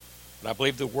But I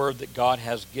believe the word that God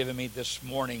has given me this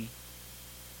morning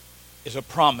is a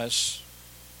promise,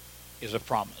 is a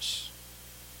promise.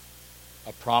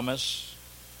 A promise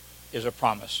is a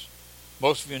promise.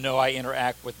 Most of you know I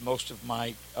interact with most of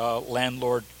my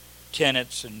landlord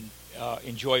tenants and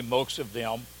enjoy most of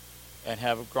them, and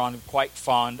have grown quite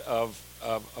fond of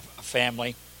a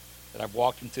family that I've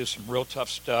walked them through some real tough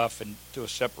stuff and through a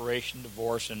separation,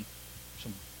 divorce, and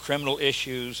some criminal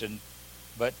issues,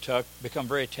 but become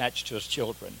very attached to his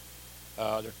children.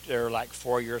 They're like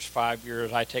 4 years, 5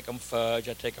 years. I take them fudge,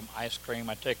 I take them ice cream,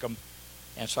 I take them,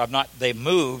 and so they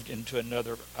moved into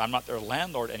another. I'm not their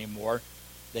landlord anymore.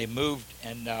 They moved,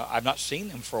 and I've not seen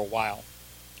them for a while.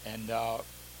 And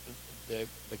the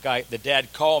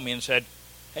dad called me and said,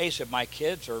 "Hey," he said, "my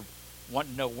kids are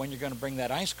wanting to know when you're going to bring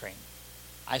that ice cream."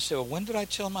 I said, "Well, when did I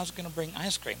tell him I was going to bring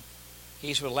ice cream?"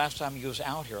 He said, "Well, last time he was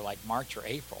out here, like March or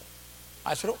April."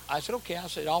 I said, "Okay." I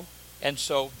said, "I'll." And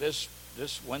so this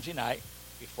Wednesday night,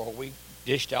 before we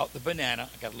dished out the banana,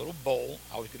 I got a little bowl.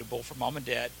 I always get a bowl for Mom and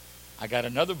Dad. I got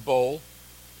another bowl,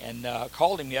 and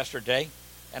called him yesterday.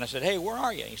 And I said, "Hey, where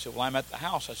are you?" He said, "Well, I'm at the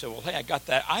house." I said, "Well, hey, I got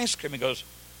that ice cream." He goes,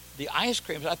 "The ice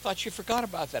cream? I thought you forgot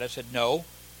about that." I said, "No,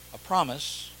 a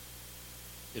promise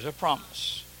is a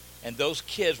promise." And those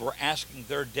kids were asking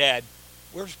their dad,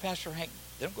 "Where's Pastor Hank?"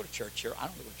 They don't go to church here. I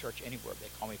don't go to church anywhere. They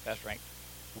call me Pastor Hank.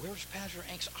 "Where's Pastor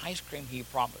Hank's ice cream he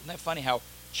promised?" Isn't that funny how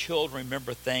children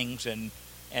remember things, and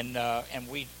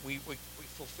we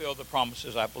fulfill the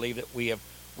promises I believe that we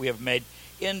have made.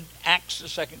 In Acts, the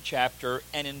 2nd chapter,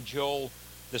 and in Joel,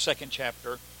 the 2nd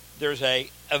chapter, there's a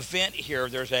event here.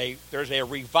 There's a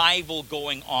revival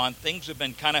going on. Things have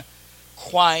been kind of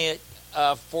quiet.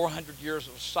 400 years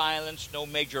of silence. No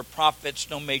major prophets.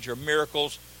 No major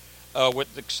miracles,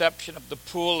 with the exception of the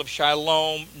pool of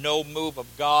Siloam. No move of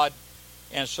God.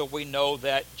 And so we know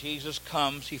that Jesus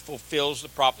comes. He fulfills the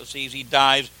prophecies. He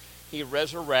dies. He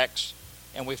resurrects.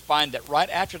 And we find that right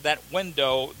after that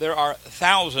window, there are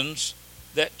thousands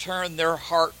that turn their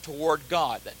heart toward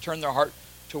God, that turn their heart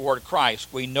toward Christ.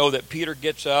 We know that Peter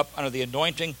gets up under the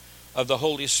anointing of the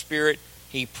Holy Spirit.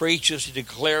 He preaches, he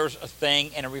declares a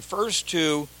thing, and it refers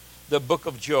to the book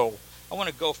of Joel. I want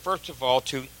to go first of all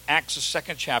to Acts, the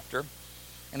 2nd chapter.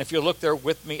 And if you look there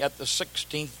with me at the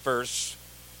 16th verse,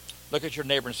 look at your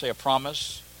neighbor and say, "A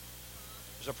promise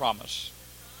is a promise."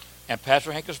 And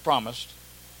Pastor Hank has promised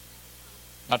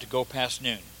not to go past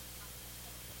noon.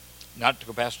 Not to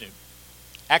go past noon.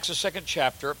 Acts, the 2nd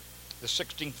chapter, the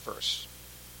 16th verse.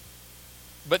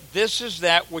 "But this is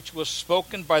that which was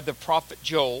spoken by the prophet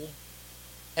Joel.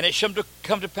 And it shall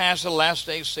come to pass in the last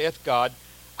days, saith God,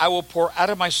 I will pour out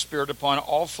of my spirit upon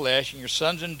all flesh, and your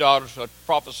sons and daughters shall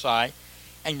prophesy,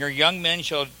 and your young men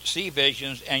shall see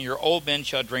visions, and your old men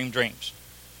shall dream dreams."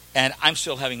 And I'm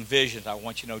still having visions. I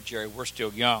want you to know, Jerry, we're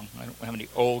still young. I don't have any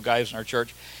old guys in our church.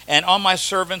 "And on my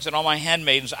servants and on my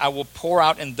handmaidens I will pour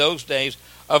out in those days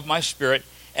of my spirit,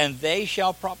 and they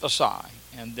shall prophesy."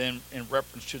 And then in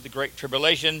reference to the great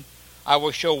tribulation, "I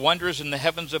will show wonders in the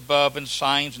heavens above and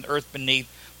signs in earth beneath,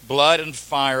 blood and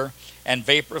fire and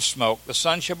vapor of smoke. The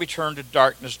sun shall be turned to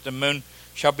darkness, the moon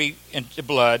shall be into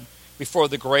blood, before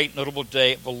the great notable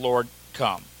day of the Lord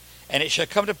come. And it shall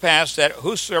come to pass that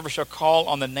whosoever shall call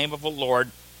on the name of the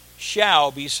Lord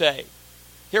shall be saved."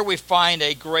 Here we find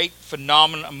a great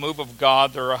phenomenon, a move of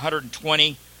God. There are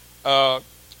 120,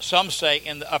 some say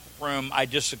in the upper room. I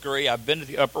disagree. I've been to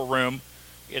the upper room.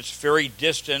 It's very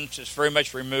distant. It's very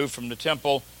much removed from the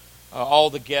temple. All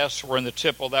the guests were in the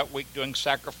temple that week doing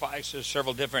sacrifices.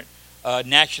 Several different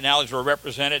nationalities were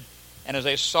represented. And as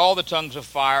they saw the tongues of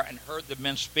fire and heard the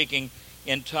men speaking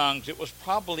in tongues, it was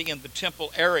probably in the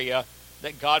temple area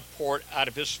that God poured out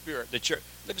of his spirit. The church.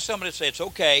 Look at somebody and say, "It's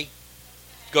okay.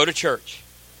 Go to church.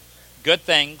 Good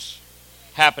things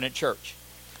happen at church."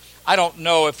 I don't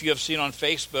know if you have seen on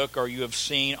Facebook or you have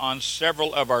seen on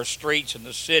several of our streets in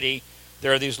the city,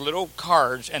 there are these little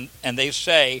cards, and they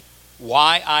say,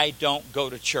 "Why I don't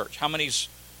go to church." How many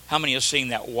have seen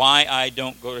that? Why I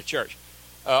don't go to church.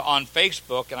 On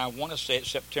Facebook, and I want to say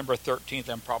it's September 13th.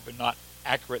 I'm probably not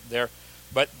accurate there.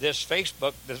 But this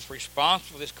Facebook, this response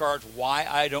for this card, "Why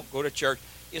I don't go to church,"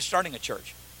 is starting a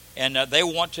church. And they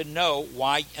want to know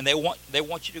why, and they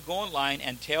want you to go online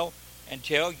and tell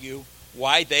you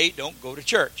why they don't go to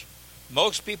church.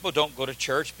 Most people don't go to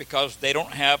church because they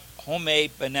don't have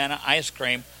homemade banana ice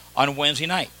cream on Wednesday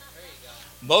night.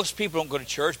 Most people don't go to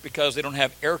church because they don't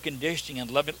have air conditioning and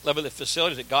lovely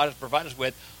facilities that God has provided us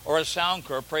with, or a sound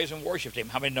crew, or a praise and worship team.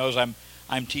 How many knows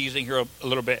I'm teasing here a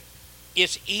little bit?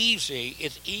 It's easy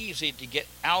to get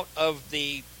out of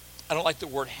the, I don't like the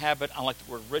word habit, I don't like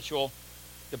the word ritual.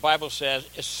 The Bible says,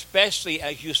 especially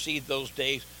as you see those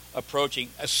days approaching,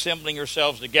 assembling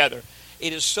yourselves together.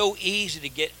 It is so easy to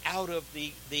get out of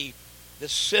the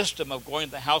system of going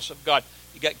to the house of God.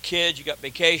 You got kids, you got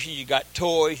vacation, you got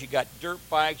toys, you got dirt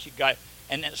bikes,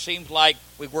 and it seems like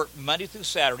we work Monday through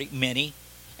Saturday, many,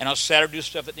 and on Saturday do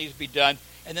stuff that needs to be done.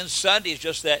 And then Sunday is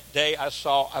just that day. I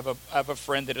have a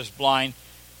friend that is blind,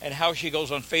 and how she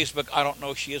goes on Facebook, I don't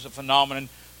know. She is a phenomenon,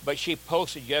 but she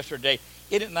posted yesterday.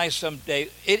 Isn't it nice some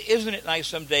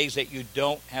days that you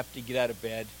don't have to get out of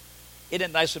bed? Isn't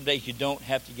it nice some days you don't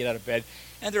have to get out of bed?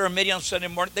 And there are many on Sunday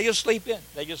morning, they just sleep in.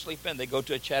 They go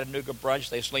to a Chattanooga brunch,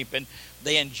 they sleep in,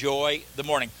 they enjoy the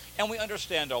morning. And we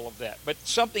understand all of that. But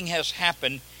something has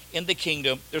happened in the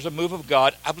kingdom. There's a move of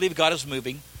God. I believe God is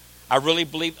moving. I really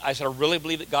believe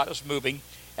that God is moving.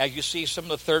 As you see some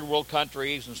of the third world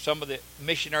countries and some of the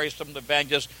missionaries, some of the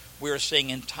evangelists, we are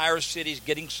seeing entire cities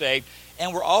getting saved.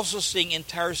 And we're also seeing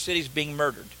entire cities being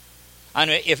murdered. I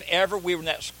know if ever we were in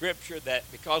that scripture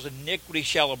that because iniquity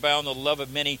shall abound, the love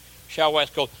of many shall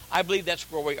wax cold, I believe that's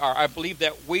where we are. I believe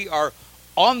that we are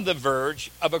on the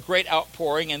verge of a great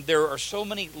outpouring, and there are so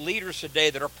many leaders today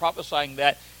that are prophesying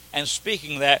that and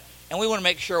speaking that, and we want to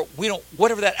make sure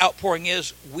whatever that outpouring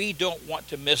is, we don't want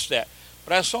to miss that.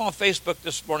 But I saw on Facebook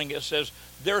this morning, it says,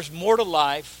 there's more to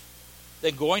life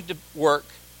than going to work,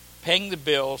 paying the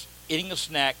bills, eating a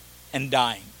snack, and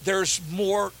dying. There's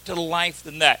more to life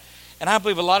than that. And I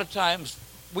believe a lot of times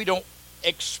we don't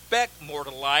expect more to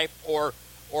life or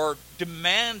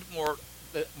demand more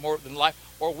than life,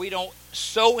 or we don't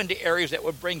sow into areas that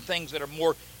would bring things that are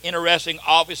more interesting,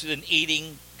 obviously, than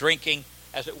eating, drinking,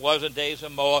 as it was in days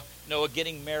of Noah,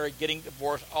 getting married, getting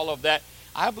divorced, all of that.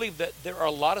 I believe that there are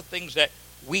a lot of things that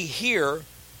we hear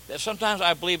that sometimes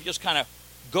I believe just kind of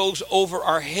goes over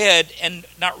our head and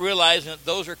not realizing that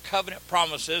those are covenant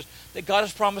promises that God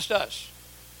has promised us.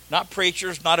 Not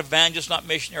preachers, not evangelists, not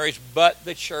missionaries, but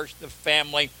the church, the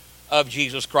family of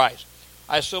Jesus Christ.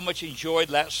 I so much enjoyed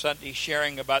last Sunday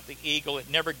sharing about the eagle. It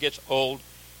never gets old.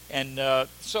 And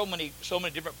so many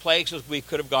different places we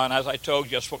could have gone. As I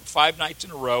told you, I spoke 5 nights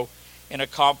in a row in a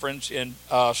conference in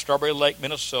Strawberry Lake,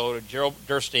 Minnesota. Gerald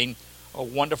Durstein, a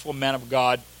wonderful man of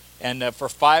God. And for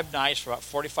 5 nights, for about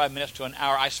 45 minutes to an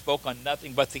hour, I spoke on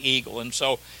nothing but the eagle. And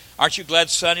so aren't you glad,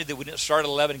 Sunday, that we didn't start at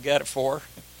 11 and get out at 4?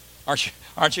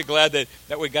 Aren't you glad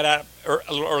that we got out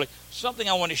a little early? Something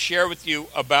I want to share with you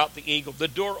about the eagle. The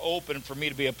door opened for me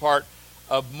to be a part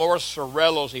of Morris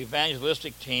Sorello's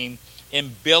evangelistic team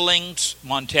in Billings,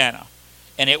 Montana.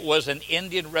 And it was an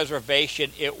Indian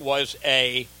reservation. It wasn't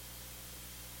a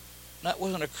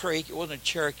Creek. It wasn't a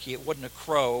Cherokee. It wasn't a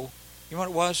Crow. You know what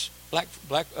it was?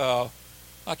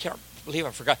 I can't believe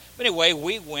I forgot. But anyway,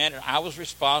 we went, and I was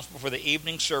responsible for the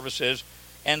evening services.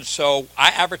 And so I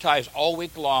advertised all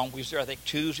week long. We was there, I think,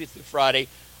 Tuesday through Friday.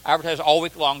 I advertised all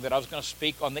week long that I was going to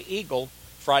speak on the eagle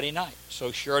Friday night.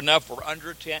 So sure enough, we're under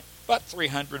a tent, about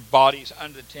 300 bodies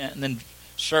under the tent, and then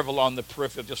several on the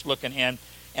peripheral just looking in.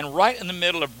 And right in the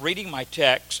middle of reading my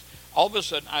text, all of a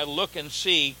sudden I look and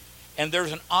see, and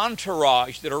there's an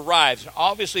entourage that arrives. And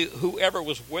obviously whoever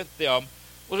was with them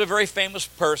was a very famous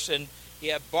person. He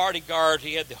had bodyguards,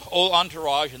 he had the whole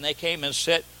entourage, and they came and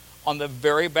sat on the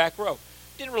very back row.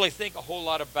 Didn't really think a whole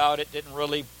lot about it, didn't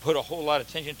really put a whole lot of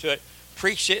attention to it.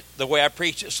 Preached it the way I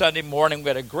preached it Sunday morning. We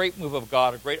had a great move of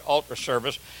God, a great altar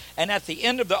service. And at the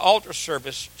end of the altar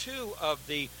service, 2 of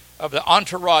the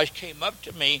entourage came up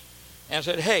to me and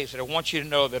said, "Hey," said, "I want you to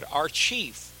know that our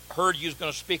chief heard you was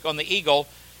going to speak on the eagle,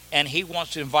 and he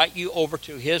wants to invite you over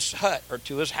to his hut or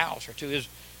to his house or to his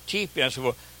teepee."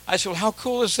 And I said, well, how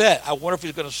cool is that? I wonder if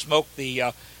he's going to smoke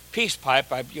the peace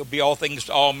pipe. You'll be all things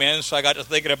to all men. So I got to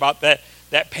thinking about that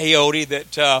peyote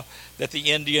that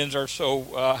the Indians are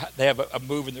so they have a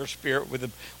move in their spirit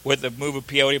with the move of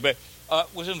peyote. But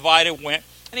was invited, went,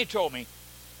 and he told me,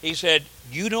 he said,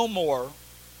 "You know more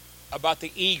about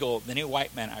the eagle than any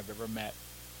white man I've ever met,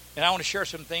 and I want to share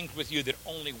some things with you that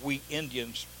only we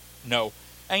Indians know."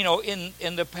 And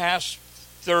in the past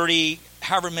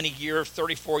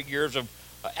 34 years of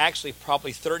actually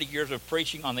probably 30 years of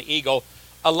preaching on the eagle,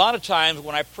 a lot of times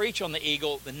when I preach on the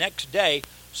eagle, the next day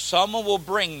someone will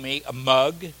bring me a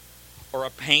mug or a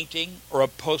painting or a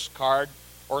postcard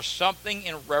or something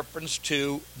in reference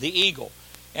to the eagle.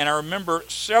 And I remember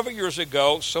several years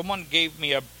ago, someone gave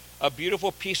me a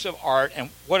beautiful piece of art, and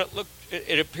what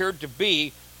it appeared to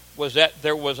be was that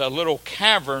there was a little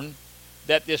cavern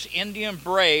that this Indian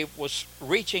brave was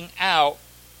reaching out,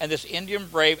 and this Indian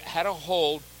brave had a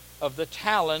hold of the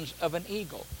talons of an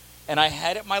eagle. And I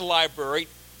had it in my library,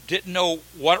 didn't know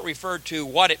what it referred to,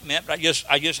 what it meant, but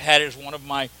I just had it as one of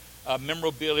my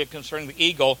memorabilia concerning the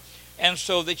eagle. And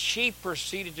so the chief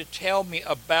proceeded to tell me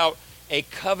about a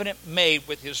covenant made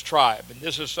with his tribe. And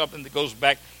this is something that goes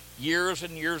back years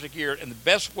and years and years. And the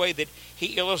best way that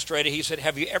he illustrated, he said,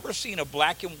 have you ever seen a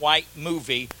black and white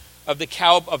movie of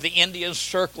the Indians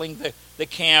circling the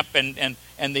camp and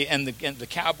the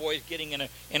cowboys getting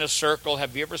in a circle?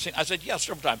 Have you ever seen? I said, yes,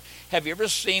 several times. Have you ever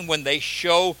seen when they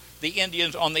show the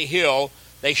Indians on the hill,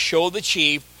 they show the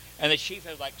chief, and the chief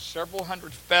has like several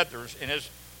hundred feathers in his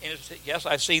yes,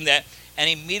 I've seen that. And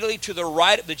immediately to the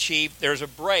right of the chief, there's a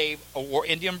brave,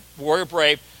 Indian warrior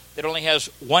brave, that only has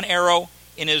one arrow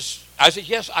in his. I said,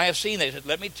 yes, I have seen that. He said,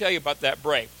 let me tell you about that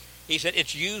brave. He said,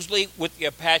 it's usually with the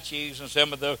Apaches and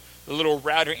some of the little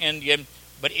router Indian,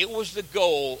 but it was the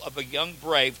goal of a young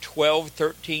brave, 12,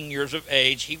 13 years of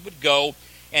age. He would go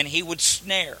and he would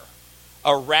snare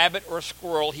a rabbit or a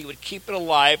squirrel. He would keep it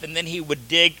alive, and then he would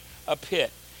dig a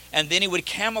pit. And then he would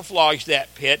camouflage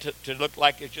that pit to look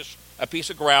like it's just a piece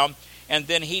of ground. And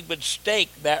then he would stake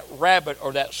that rabbit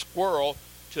or that squirrel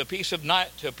to a piece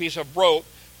of rope,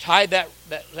 tie that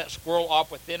squirrel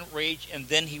off within reach, and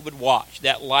then he would watch.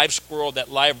 That live squirrel, that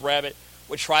live rabbit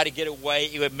would try to get away.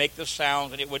 It would make the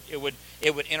sounds, and it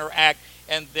would interact.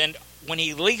 And then when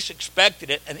he least expected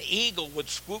it, an eagle would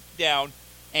swoop down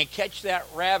and catch that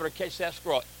rabbit or catch that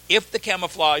squirrel. If the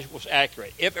camouflage was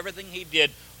accurate, if everything he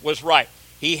did was right.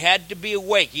 He had to be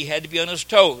awake. He had to be on his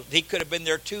toes. He could have been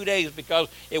there 2 days because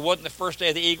it wasn't the first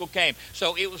day the eagle came.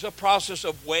 So it was a process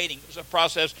of waiting. It was a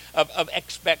process of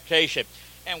expectation.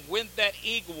 And when that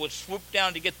eagle would swoop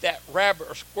down to get that rabbit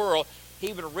or squirrel,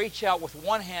 he would reach out with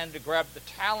one hand to grab the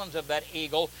talons of that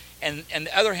eagle, and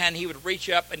the other hand he would reach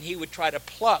up and he would try to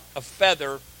pluck a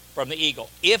feather from the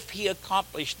eagle. If he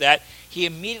accomplished that, he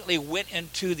immediately went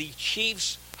into the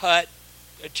chief's hut,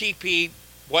 a teepee,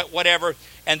 whatever,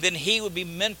 and then he would be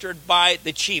mentored by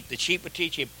the chief. The chief would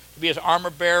teach him to be his armor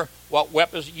bearer, what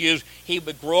weapons to use. He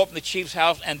would grow up in the chief's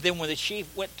house, and then when the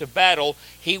chief went to battle,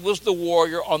 he was the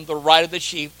warrior on the right of the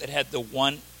chief that had the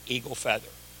one eagle feather.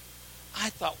 I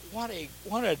thought, what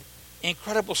an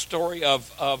incredible story of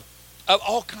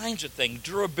all kinds of things: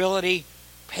 durability,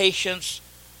 patience.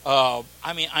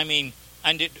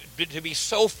 And to be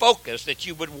so focused that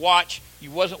you would watch.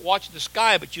 You wasn't watching the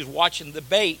sky, but you was watching the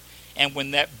bait. And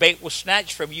when that bait was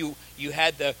snatched from you, you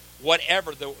had the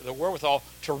wherewithal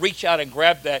to reach out and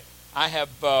grab that. I have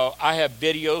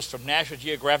videos from National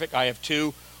Geographic. I have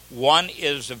two. One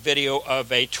is a video of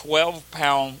a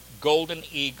 12-pound golden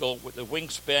eagle with a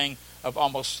wingspan of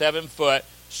almost 7 foot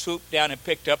swooped down and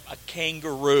picked up a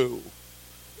kangaroo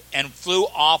and flew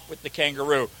off with the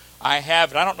kangaroo. I have,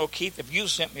 and I don't know, Keith, if you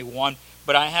sent me one,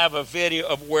 but I have a video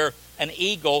of where an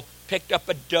eagle picked up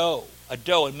a doe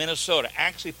in Minnesota,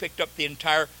 actually picked up the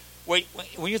entire weight.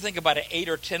 When you think about an 8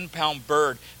 or 10 pound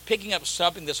bird picking up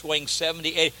something that's weighing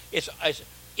 70, 80,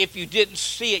 if you didn't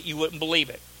see it, you wouldn't believe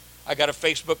it. I got a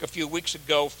Facebook a few weeks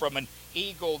ago from an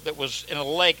eagle that was in a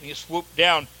lake, and he swooped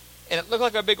down, and it looked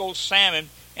like a big old salmon,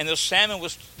 and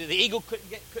the eagle couldn't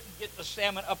get the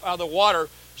salmon up out of the water,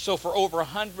 so for over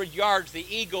 100 yards, the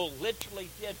eagle literally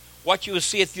did what you would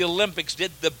see at the Olympics,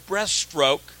 did the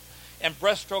breaststroke, and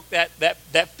breaststroke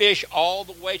that fish all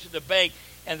the way to the bank,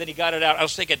 and then he got it out. I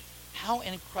was thinking, how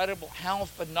incredible, how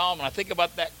phenomenal. I think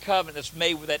about that covenant that's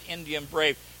made with that Indian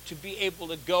brave, to be able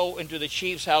to go into the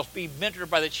chief's house, be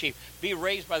mentored by the chief, be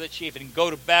raised by the chief, and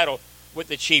go to battle with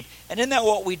the chief. And isn't that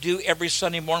what we do every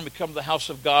Sunday morning? We come to the house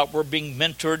of God. We're being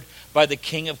mentored by the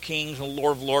King of Kings and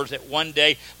Lord of Lords, that one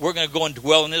day we're going to go and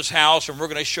dwell in his house, and we're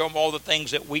going to show him all the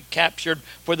things that we captured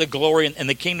for the glory and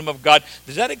the kingdom of God.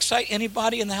 Does that excite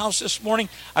anybody in the house this morning?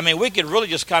 I mean, we could really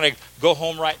just kind of go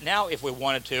home right now if we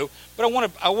wanted to. But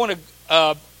I want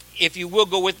to, if you will,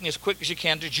 go with me as quick as you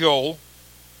can to Joel.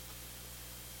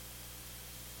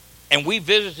 And we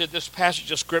visited this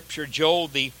passage of Scripture, Joel,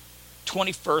 the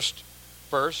 21st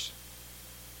verse.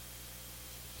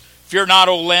 Fear not,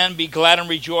 O land, be glad and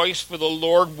rejoice, for the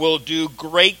Lord will do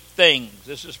great things.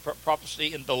 This is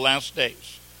prophecy in the last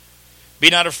days. Be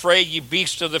not afraid, ye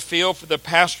beasts of the field, for the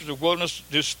pastures of the wilderness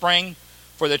do spring,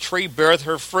 for the tree beareth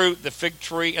her fruit, the fig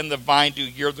tree and the vine do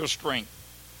yield their strength.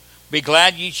 Be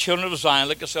glad, ye children of Zion.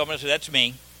 Look at someone and say, that's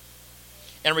me.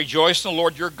 And rejoice in the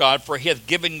Lord your God, for he hath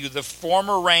given you the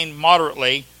former rain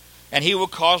moderately, and he will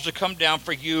cause to come down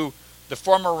for you the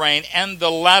former rain and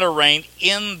the latter rain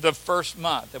in the first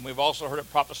month. And we've also heard it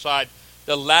prophesied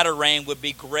the latter rain would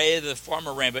be greater than the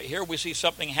former rain. But here we see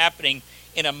something happening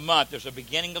in a month. There's a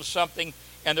beginning of something,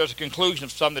 and there's a conclusion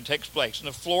of something that takes place. And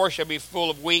the floor shall be full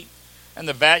of wheat, and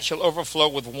the vat shall overflow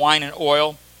with wine and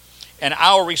oil. And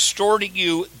I will restore to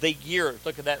you the years.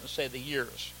 Look at that and say the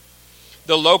years.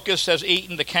 The locust has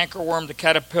eaten, the cankerworm, the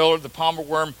caterpillar, the palmer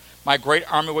worm, my great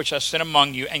army which I sent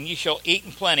among you, and ye shall eat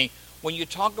in plenty. when you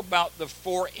talk about the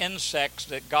 4 insects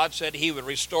that God said he would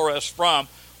restore us from,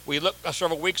 we looked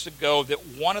several weeks ago that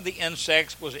one of the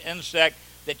insects was an insect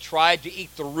that tried to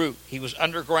eat the root. He was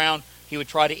underground. He would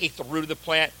try to eat the root of the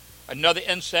plant. Another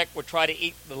insect would try to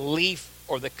eat the leaf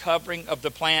or the covering of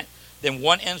the plant. Then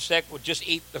one insect would just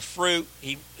eat the fruit.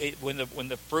 When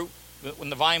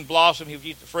the vine blossomed, he would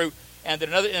eat the fruit. And then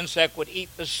another insect would eat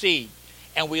the seed.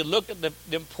 And we looked at the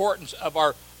importance of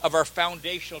our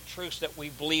foundational truths that we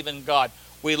believe in God.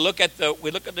 We look at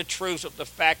the truths of the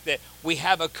fact that we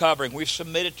have a covering. We've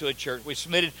submitted to a church. We've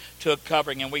submitted to a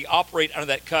covering, and we operate under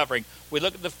that covering. We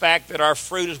look at the fact that our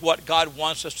fruit is what God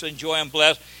wants us to enjoy and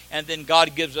bless, and then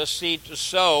God gives us seed to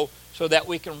sow so that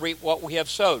we can reap what we have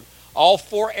sowed. All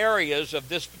 4 areas of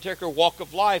this particular walk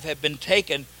of life have been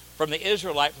taken from the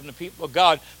Israelite, from the people of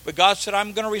God. But God said,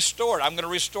 I'm going to restore it. I'm going to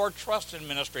restore trust in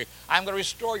ministry. I'm going to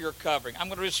restore your covering. I'm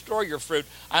going to restore your fruit.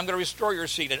 I'm going to restore your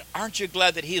seed. And aren't you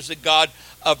glad that he is the God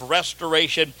of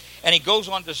restoration? And he goes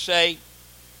on to say,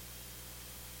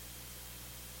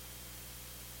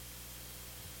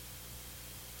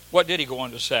 what did he go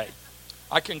on to say?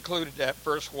 I concluded that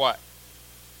verse what?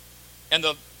 And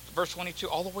the verse 22,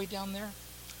 all the way down there.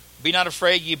 Be not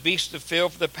afraid, ye beasts of the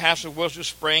field, for the passage was to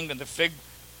spring, and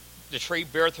the tree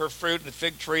beareth her fruit, and the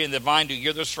fig tree and the vine do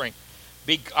yield their strength.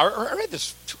 I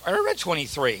read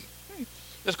 23.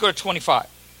 Let's go to 25.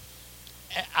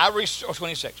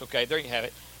 26. Okay, there you have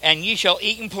it. And ye shall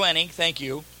eat in plenty. Thank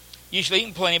you. Ye shall eat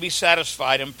in plenty, be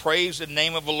satisfied, and praise the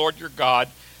name of the Lord your God,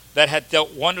 that hath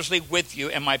dealt wondrously with you.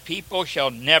 And my people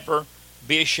shall never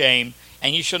be ashamed.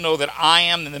 And ye shall know that I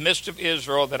am in the midst of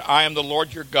Israel, that I am the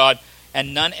Lord your God,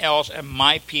 and none else. And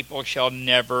my people shall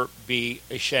never be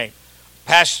ashamed.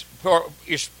 Pour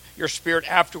your spirit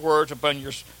afterwards upon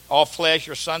all flesh.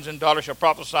 Your sons and daughters shall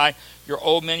prophesy. Your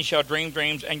old men shall dream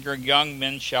dreams, and your young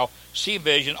men shall see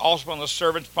vision. Also upon the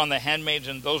servants, upon the handmaids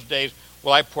in those days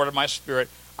will I pour out my spirit.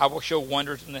 I will show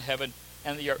wonders in the heaven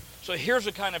and the earth. So here's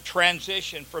a kind of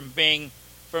transition from being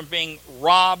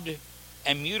robbed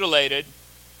and mutilated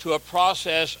to a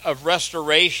process of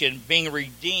restoration, being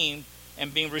redeemed,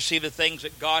 and being received the things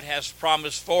that God has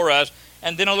promised for us.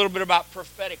 And then a little bit about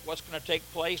prophetic, what's going to take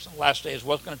place in the last days,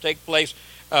 what's going to take place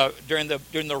during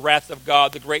the wrath of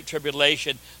God, the great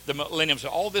tribulation, the millennium. So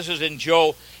all this is in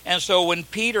Joel. And so when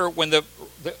the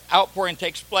outpouring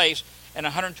takes place and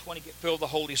 120 get filled with the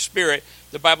Holy Spirit,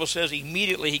 the Bible says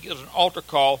immediately he gives an altar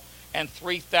call and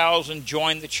 3,000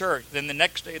 join the church. Then the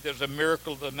next day there's a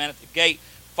miracle of the man at the gate.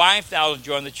 5,000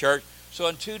 join the church. So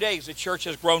in 2 days the church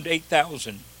has grown to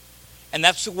 8,000. And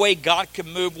that's the way God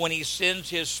can move when he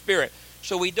sends his Spirit.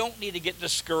 So we don't need to get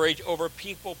discouraged over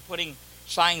people putting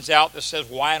signs out that says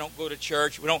why I don't go to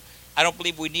church. I don't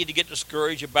believe we need to get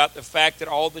discouraged about the fact that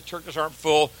all the churches aren't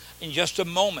full. In just a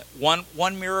moment,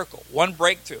 one miracle, one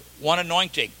breakthrough, one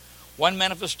anointing, one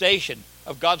manifestation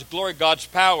of God's glory, God's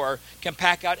power can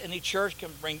pack out any church, can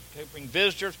bring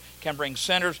visitors, can bring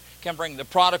sinners, can bring the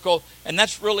prodigal. And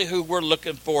that's really who we're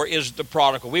looking for, is the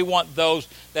prodigal. We want those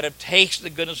that have tasted the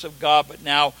goodness of God but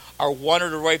now are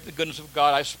wandered away from the goodness of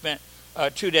God. I spent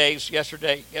 2 days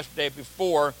yesterday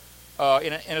before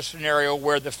in a scenario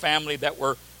where the family that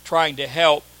were trying to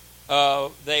help,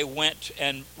 they went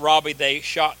and Robbie, they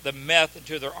shot the meth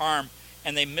into their arm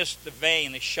and they missed the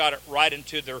vein. They shot it right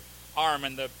into their arm,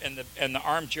 and the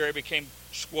arm area became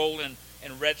swollen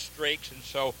and red streaks. And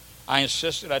so I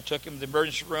insisted. I took him to the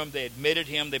emergency room. They admitted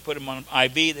him. They put him on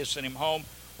IV. They sent him home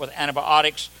with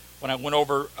antibiotics. When I went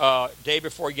over day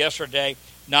before yesterday,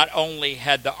 not only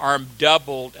had the arm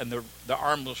doubled and the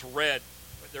arm was red,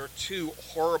 but there were 2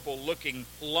 horrible-looking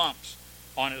lumps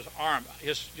on his arm.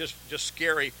 Just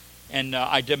scary. And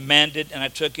I demanded, and I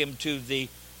took him to the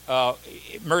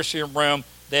emergency room.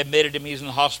 They admitted him. He's in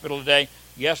the hospital today.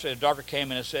 Yesterday, the doctor came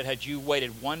in and said, had you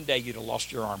waited 1 day, you'd have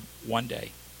lost your arm. 1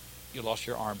 day, you lost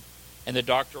your arm. And the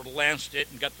doctor lanced it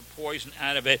and got the poison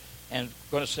out of it and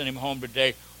going to send him home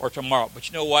today or tomorrow. But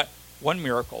you know what? One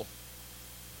miracle,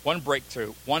 one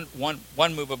breakthrough, one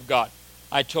move of God.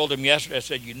 I told him yesterday, I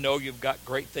said, you've got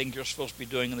great things you're supposed to be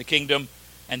doing in the kingdom,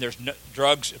 and there's no,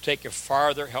 drugs that take you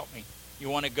farther. Help me. You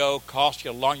want to go, cost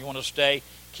you longer you want to stay,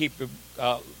 keep you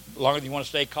longer than you want to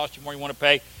stay, cost you more you want to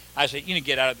pay. I said, you need to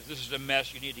get out of this. This is a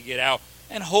mess. You need to get out.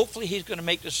 And hopefully he's going to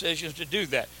make decisions to do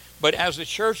that. But as the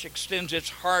church extends its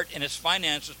heart and its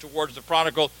finances towards the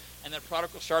prodigal, and the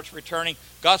prodigal starts returning,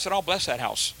 God said, I'll bless that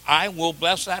house. I will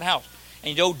bless that house.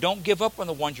 And don't give up on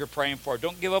the ones you're praying for.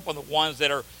 Don't give up on the ones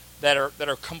that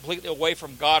are completely away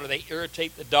from God, or they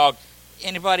irritate the dog.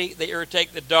 Anybody, they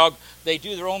irritate the dog. They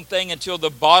do their own thing until the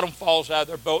bottom falls out of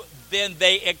their boat. Then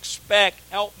they expect,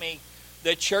 help me,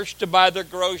 the church to buy their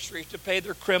groceries, to pay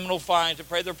their criminal fines, to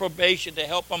pay their probation, to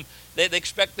help them. They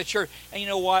expect the church. And you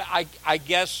know what? I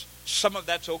guess some of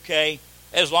that's okay,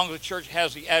 as long as the church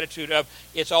has the attitude of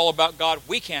it's all about God.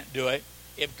 We can't do it.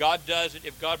 If God does it,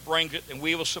 if God brings it, then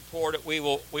we will support it. We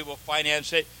will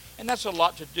finance it. And that's a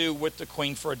lot to do with the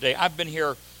Queen for a Day. I've been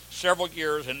here several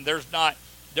years, and there's not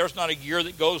a year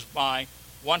that goes by,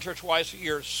 once or twice a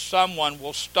year, someone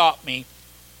will stop me.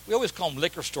 We always call them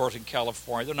liquor stores in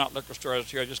California. They're not liquor stores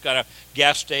here. I just got a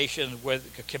gas station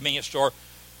with a convenience store.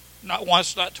 Not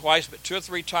once, not twice, but 2 or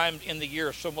 3 times in the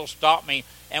year, someone will stop me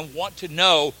and want to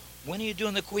know, when are you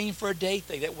doing the Queen for a Day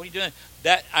thing? What are you doing?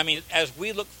 As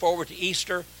we look forward to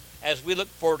Easter, as we look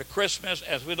forward to Christmas,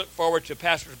 as we look forward to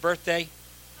Pastor's birthday,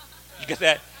 you get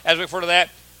that? As we look forward to that,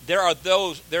 there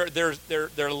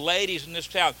are ladies in this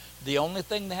town. The only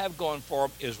thing they have going for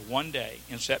them is one day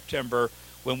in September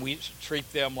when we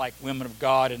treat them like women of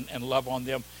God and love on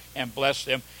them and bless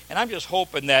them. And I'm just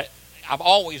hoping that I've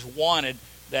always wanted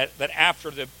that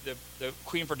after the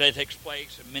Queen for a Day takes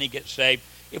place and many get saved,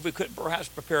 if we could perhaps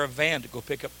prepare a van to go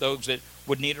pick up those that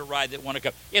would need a ride that want to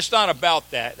come. It's not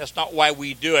about that. That's not why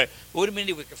we do it. But would it mean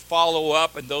if we could follow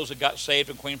up and those that got saved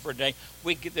in Queen for a Day,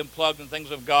 we could get them plugged in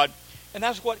things of God. And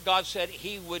that's what God said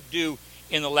he would do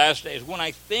in the last days. When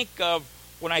I think of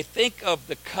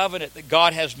the covenant that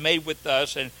God has made with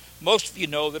us, and most of you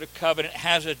know that a covenant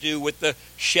has to do with the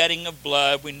shedding of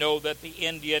blood. We know that the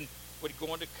Indian would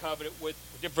go into covenant with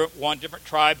different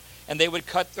tribe, and they would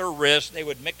cut their wrists, they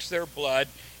would mix their blood,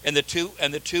 and the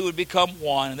two would become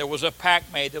one, and there was a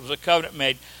pact made, there was a covenant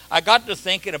made. I got to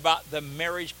thinking about the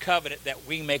marriage covenant that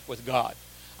we make with God.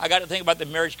 I got to think about the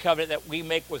marriage covenant that we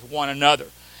make with one another.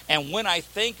 And when I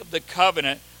think of the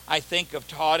covenant, I think of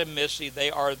Todd and Missy.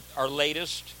 They are our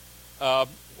latest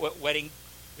wedding.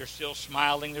 They're still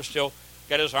smiling. They're still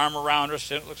got his arm around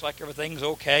us. It looks like everything's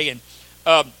okay. And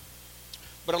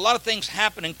but a lot of things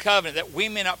happen in covenant that we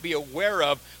may not be aware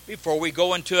of before we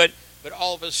go into it. But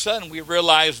all of a sudden we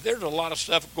realize there's a lot of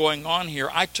stuff going on here.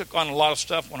 I took on a lot of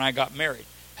stuff when I got married.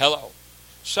 Hello.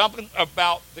 Something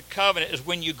about the covenant is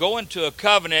when you go into a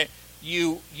covenant,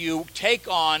 you take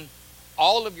on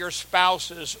all of your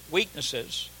spouse's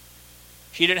weaknesses.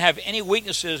 She didn't have any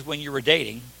weaknesses when you were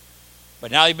dating, but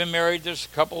now you've been married, there's a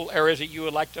couple areas that you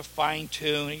would like to fine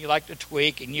tune and you like to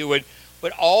tweak, and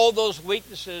but all those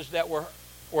weaknesses that were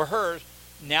hers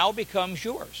now becomes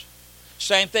yours.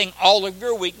 Same thing, all of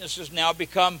your weaknesses now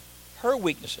become her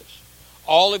weaknesses.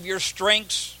 All of your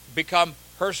strengths become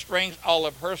her strengths, all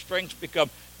of her strengths become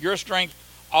your strengths.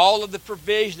 All of the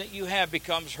provision that you have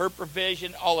becomes her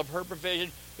provision, all of her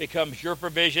provision becomes your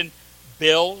provision.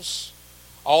 Bills,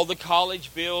 all the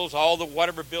college bills, all the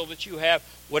whatever bill that you have,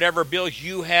 whatever bills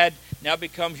you had now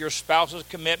becomes your spouse's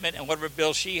commitment, and whatever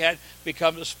bill she had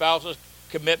becomes the spouse's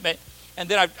commitment. And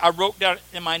then I wrote down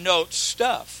in my notes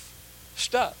stuff,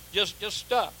 just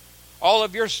stuff. All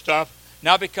of your stuff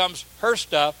now becomes her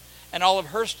stuff, and all of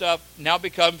her stuff now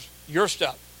becomes your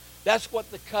stuff. That's what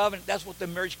the covenant, that's what the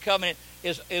marriage covenant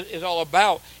is all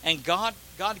about. And God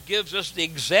gives us the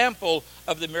example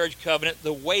of the marriage covenant,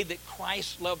 the way that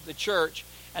Christ loved the church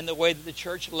and the way that the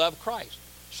church loved Christ.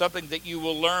 Something that you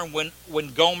will learn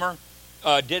when Gomer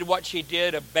did what she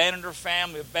did, abandoned her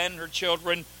family, abandoned her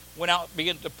children, went out,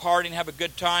 began to party and have a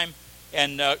good time.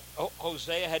 And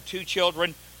Hosea had 2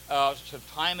 children. Some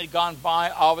time had gone by,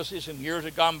 obviously some years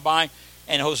had gone by.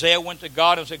 And Hosea went to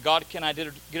God and said, God, can I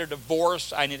get a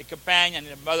divorce? I need a companion. I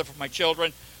need a mother for my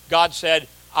children. God said,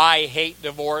 I hate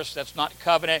divorce. That's not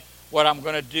covenant. What I'm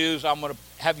going to do is I'm going to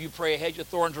have you pray a hedge of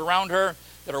thorns around her,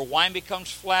 that her wine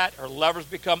becomes flat, her lovers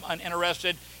become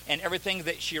uninterested, and everything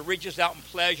that she reaches out in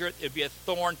pleasure, it would be a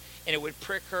thorn, and it would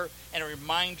prick her and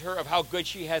remind her of how good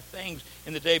she had things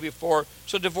in the day before.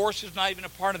 So divorce is not even a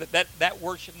part of it. That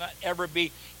word should not ever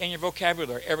be in your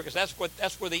vocabulary, ever, because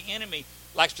that's where the enemy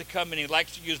likes to come in. He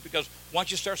likes to use, because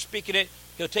once you start speaking it,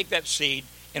 he'll take that seed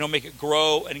and he'll make it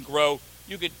grow and grow.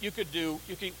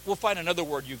 We'll find another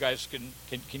word you guys can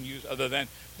use other than.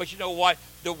 But you know what?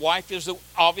 The wife is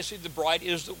obviously the bride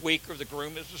is the weaker, the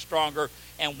groom is the stronger,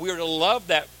 and we're to love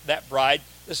that bride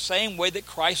the same way that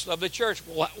Christ loved the church.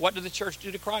 Well, what did the church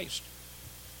do to Christ?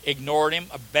 Ignored him,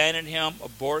 abandoned him,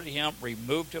 aborted him,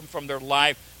 removed him from their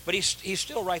life. But he's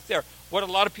still right there. What a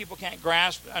lot of people can't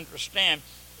grasp and understand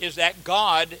is that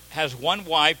God has one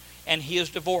wife and he is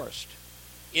divorced.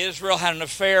 Israel had an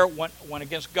affair, went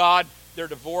against God. They're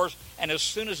divorced, and as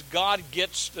soon as God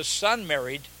gets the son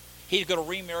married, he's going to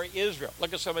remarry Israel.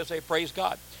 Look at somebody say, praise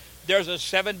God. There's a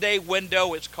 7-day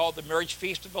window. It's called the marriage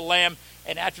feast of the Lamb.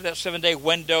 And after that 7-day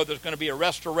window, there's going to be a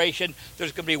restoration.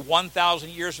 There's going to be 1,000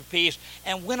 years of peace.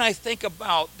 And when I think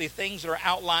about the things that are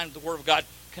outlined in the Word of God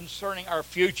concerning our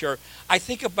future, I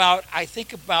think about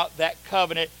that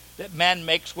covenant that man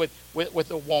makes with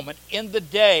a woman. In the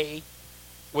day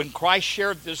when Christ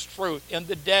shared this truth, in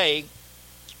the day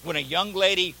when a young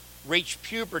lady reached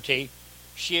puberty,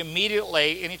 she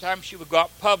immediately, anytime she would go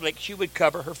out public, she would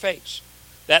cover her face.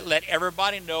 That let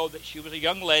everybody know that she was a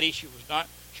young lady. She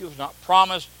was not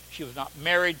promised. She was not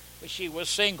married, but she was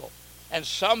single. And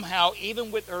somehow,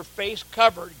 even with her face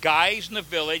covered, guys in the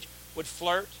village would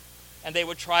flirt, and they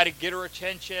would try to get her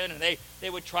attention, and they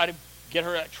would try to get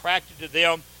her attracted to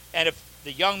them. And if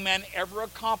the young man ever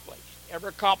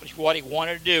accomplished what he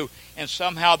wanted to do, and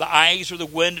somehow the eyes are the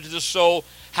wind into the soul,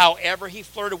 however he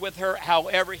flirted with her,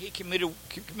 however he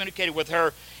communicated with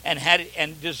her,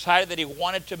 and decided that he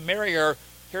wanted to marry her,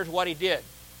 here's what he did.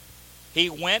 He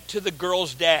went to the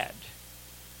girl's dad,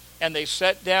 and they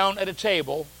sat down at a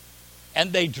table,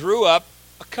 and they drew up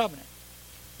a covenant.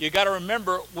 You got to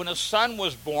remember, when a son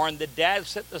was born, the dad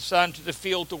sent the son to the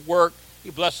field to work. He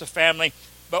blessed the family.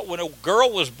 But when a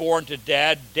girl was born to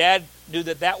dad knew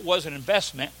that was an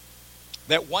investment,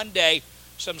 that one day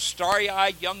some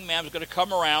starry-eyed young man was going to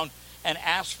come around and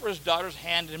ask for his daughter's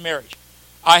hand in marriage.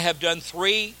 I have done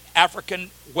 3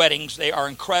 African weddings. They are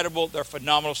incredible. They're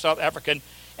phenomenal, South African.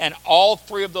 And all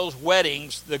 3 of those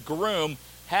weddings, the groom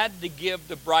had to give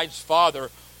the bride's father,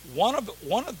 one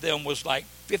of them was like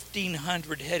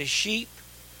 1,500 head of sheep,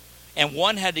 and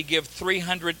one had to give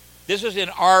 300. This is in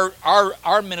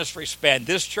our ministry span.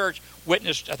 This church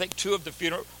witnessed, I think, 2 of the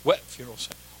funerals.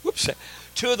 Whoops,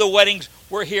 2 of the weddings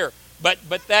were here. But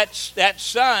that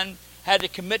son had to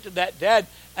commit to that dad.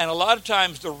 And a lot of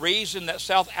times the reason that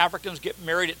South Africans get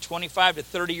married at 25 to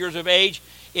 30 years of age,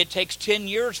 it takes 10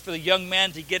 years for the young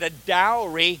man to get a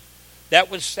dowry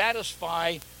that would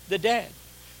satisfy the dad.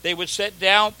 They would sit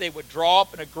down, they would draw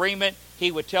up an agreement.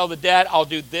 He would tell the dad, I'll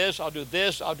do this, I'll do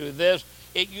this, I'll do this.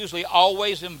 It usually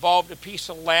always involved a piece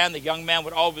of land. The young man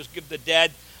would always give the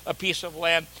dad a piece of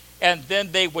land. And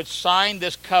then they would sign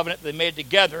this covenant they made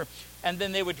together. And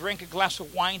then they would drink a glass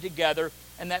of wine together,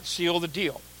 and that sealed the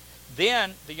deal.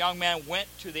 Then the young man went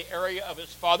to the area of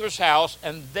his father's house,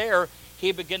 and there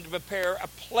he began to prepare a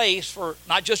place for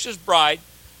not just his bride,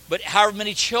 but however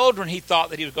many children he thought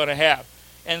that he was going to have.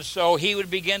 And so he would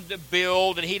begin to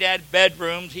build, and he'd add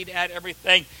bedrooms, he'd add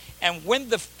everything. And when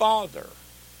the father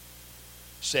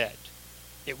said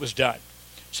it was done.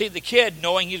 See, the kid,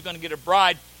 knowing he's going to get a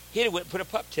bride, he went and put a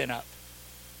pup tent up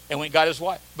and went and got his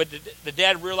wife. But the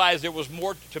dad realized there was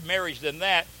more to marriage than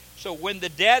that. So when the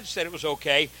dad said it was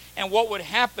okay, and what would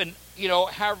happen,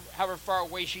 however far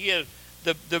away she is,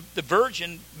 the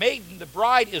virgin maiden, the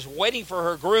bride, is waiting for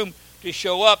her groom to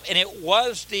show up. And it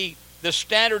was the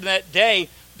standard that day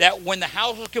that when the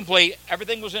house was complete,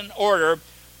 everything was in order,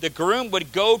 the groom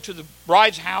would go to the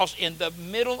bride's house in the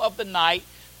middle of the night.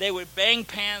 They would bang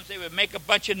pans, they would make a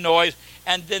bunch of noise,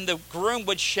 and then the groom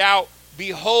would shout,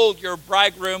 "Behold, your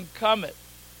bridegroom cometh."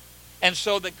 And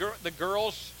so the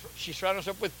girls, she surrounded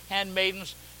herself with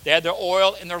handmaidens. They had their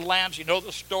oil and their lamps. You know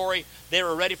the story. They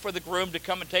were ready for the groom to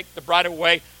come and take the bride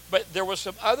away. But there were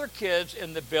some other kids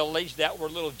in the village that were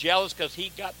a little jealous because he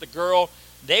got the girl.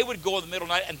 They would go in the middle of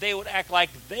the night, and they would act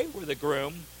like they were the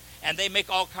groom. And they make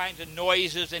all kinds of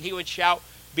noises, and he would shout,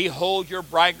 "Behold, your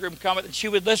bridegroom cometh." And she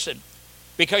would listen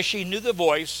because she knew the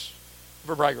voice of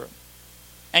her bridegroom.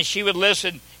 And she would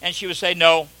listen, and she would say,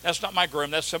 "No, that's not my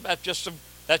groom. That's just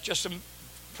some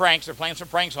pranks. They're playing some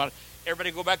pranks on it."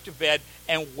 Everybody go back to bed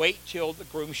and wait till the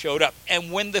groom showed up.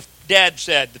 And when the dad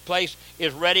said, "The place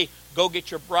is ready, go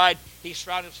get your bride," he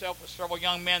surrounded himself with several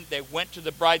young men. They went to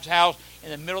the bride's house.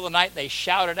 In the middle of the night, they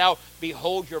shouted out,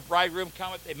 "Behold, your bridegroom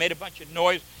cometh." They made a bunch of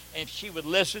noise, and she would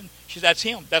listen. She said, "That's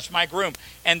him. That's my groom."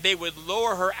 And they would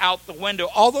lower her out the window.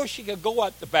 Although she could go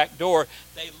out the back door,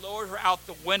 they lowered her out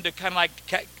the window, kind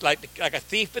of like a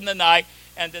thief in the night.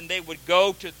 And then they would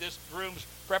go to this groom's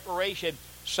preparation.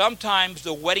 Sometimes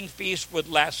the wedding feast would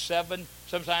last 7.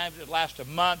 Sometimes it would last a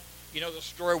month. You know the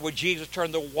story where Jesus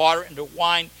turned the water into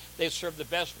wine. They served the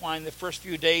best wine the first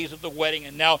few days of the wedding,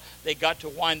 and now they got to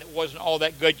wine that wasn't all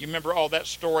that good. You remember all that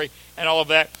story and all of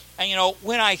that. And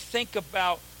when I think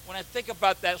about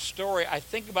that story, I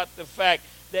think about the fact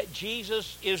that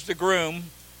Jesus is the groom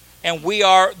and we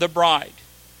are the bride.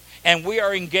 and we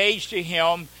are engaged to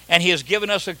Him, and He has given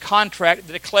us a contract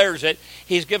that declares it.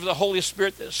 He's given the Holy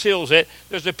Spirit that seals it.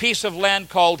 There's a piece of land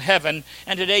called heaven,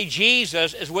 and today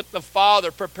Jesus is with the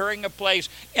Father preparing a place.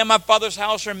 In my Father's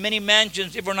house are many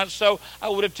mansions. If it were not so, I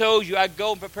would have told you, I'd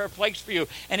go and prepare a place for you.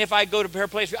 And if I go to prepare a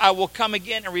place for you, I will come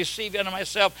again and receive you unto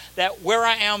myself, that where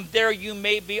I am, there you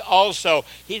may be also.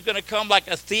 He's going to come like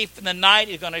a thief in the night.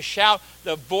 He's going to shout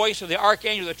the voice of the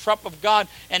archangel, the trump of God,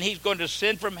 and He's going to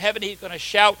send from heaven. He's going to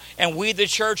shout, and we, the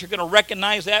church, are going to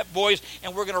recognize that voice,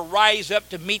 and we're going to rise up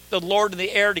to meet the Lord in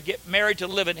the air, to get married, to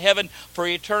live in heaven for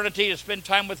eternity, to spend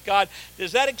time with God.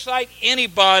 Does that excite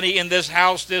anybody in this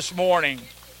house this morning?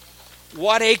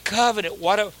 What a covenant!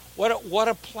 What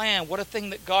a plan! What a thing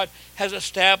that God has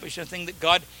established, a thing that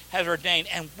God has ordained,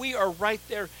 and we are right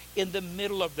there in the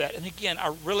middle of that. And again, I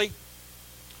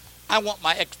want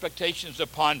my expectations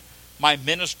upon my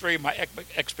ministry, my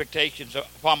expectations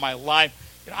upon my life.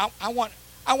 You know,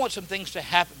 I want some things to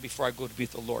happen before I go to be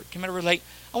with the Lord. Can I relate?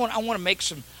 I want to make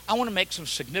some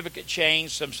significant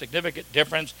change, some significant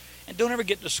difference. And don't ever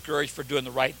get discouraged for doing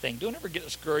the right thing. Don't ever get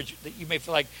discouraged that you may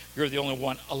feel like you're the only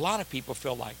one. A lot of people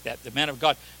feel like that. The man of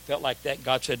God felt like that. And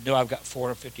God said, no, I've got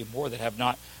 450 more that have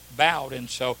not bowed. And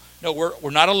so, no, we're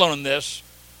not alone in this.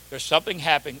 There's something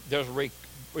happening. There's a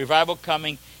revival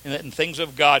coming in things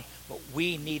of God. But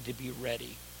we need to be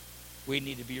ready. We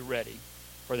need to be ready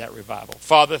for that revival.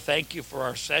 Father, thank you for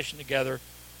our session together,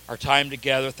 our time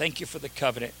together. Thank you for the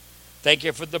covenant. Thank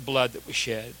you for the blood that we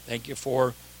shed. Thank you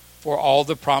for all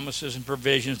the promises and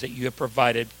provisions that you have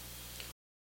provided